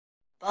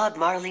Bob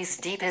Marley's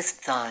deepest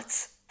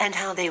thoughts, and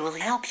how they will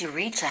help you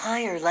reach a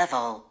higher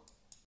level.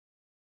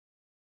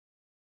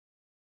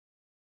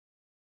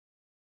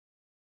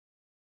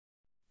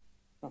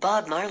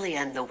 Bob Marley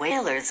and the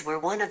Wailers were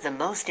one of the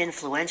most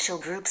influential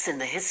groups in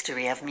the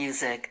history of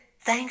music,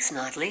 thanks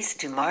not least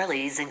to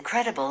Marley's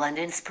incredible and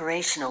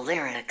inspirational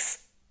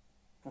lyrics.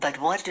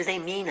 But what do they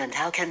mean and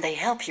how can they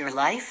help your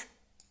life?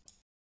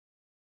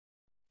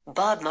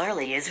 Bob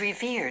Marley is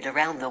revered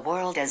around the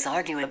world as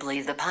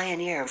arguably the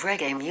pioneer of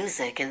reggae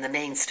music in the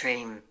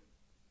mainstream.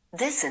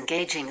 This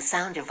engaging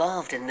sound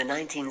evolved in the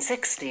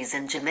 1960s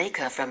in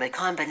Jamaica from a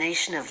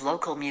combination of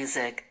local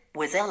music,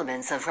 with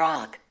elements of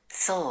rock,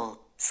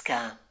 soul,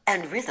 ska,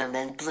 and rhythm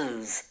and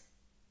blues.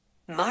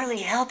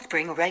 Marley helped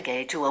bring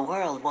reggae to a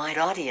worldwide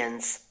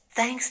audience,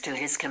 thanks to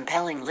his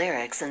compelling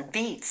lyrics and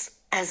beats,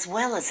 as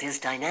well as his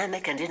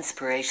dynamic and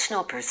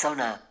inspirational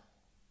persona.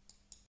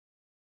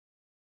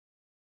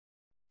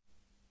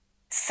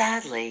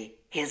 Sadly,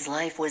 his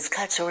life was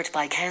cut short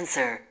by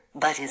cancer,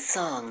 but his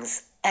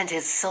songs, and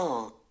his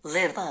soul,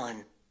 live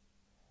on.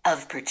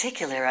 Of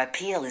particular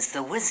appeal is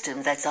the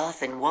wisdom that's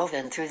often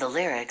woven through the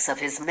lyrics of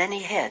his many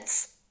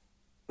hits.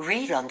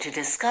 Read on to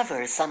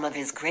discover some of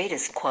his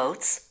greatest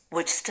quotes,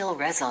 which still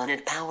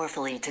resonate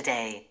powerfully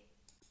today.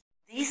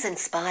 These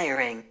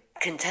inspiring,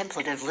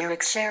 contemplative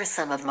lyrics share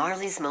some of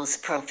Marley's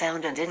most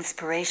profound and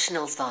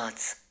inspirational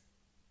thoughts.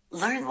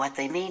 Learn what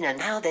they mean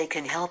and how they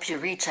can help you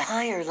reach a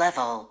higher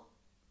level.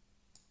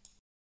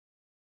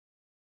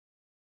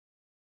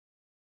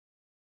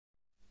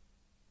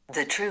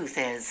 The truth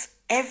is,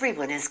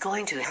 everyone is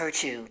going to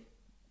hurt you.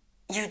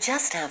 You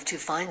just have to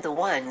find the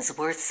ones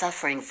worth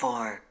suffering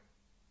for.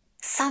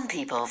 Some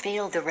people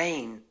feel the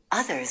rain,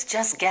 others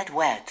just get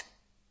wet.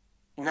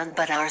 None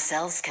but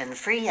ourselves can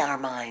free our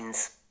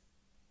minds.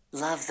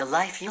 Love the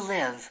life you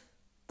live.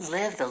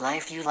 Live the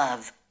life you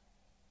love.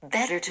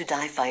 Better to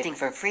die fighting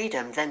for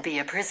freedom than be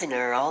a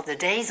prisoner all the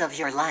days of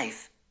your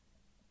life.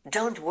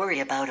 Don't worry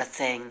about a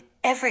thing,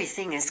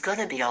 everything is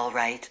gonna be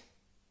alright.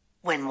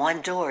 When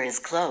one door is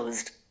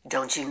closed,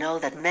 don't you know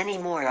that many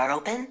more are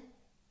open?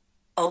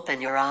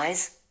 Open your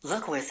eyes,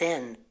 look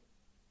within.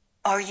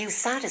 Are you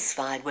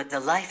satisfied with the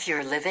life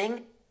you're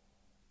living,